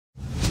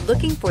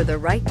Looking for the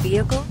right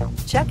vehicle?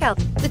 Check out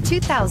the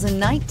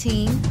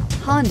 2019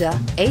 Honda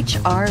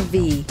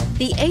HR-V.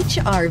 The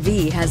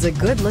HR-V has a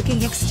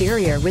good-looking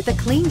exterior with a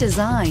clean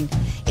design.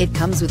 It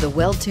comes with a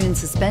well-tuned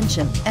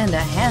suspension and a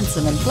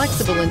handsome and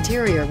flexible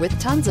interior with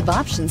tons of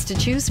options to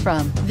choose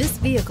from. This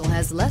vehicle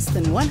has less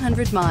than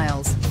 100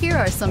 miles. Here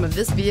are some of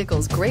this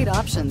vehicle's great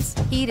options: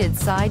 heated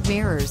side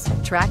mirrors,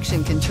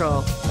 traction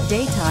control,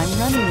 daytime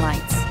running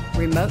lights,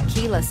 remote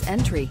keyless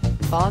entry,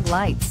 fog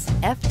lights,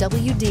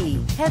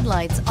 FWD,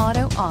 headlights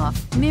auto off,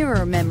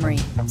 mirror memory,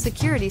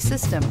 security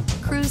system,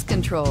 cruise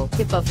control.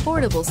 If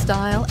affordable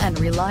style and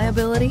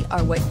reliability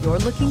are what you're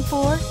looking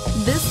for,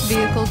 this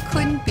vehicle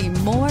couldn't be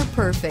more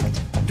perfect.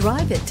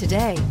 Drive it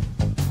today.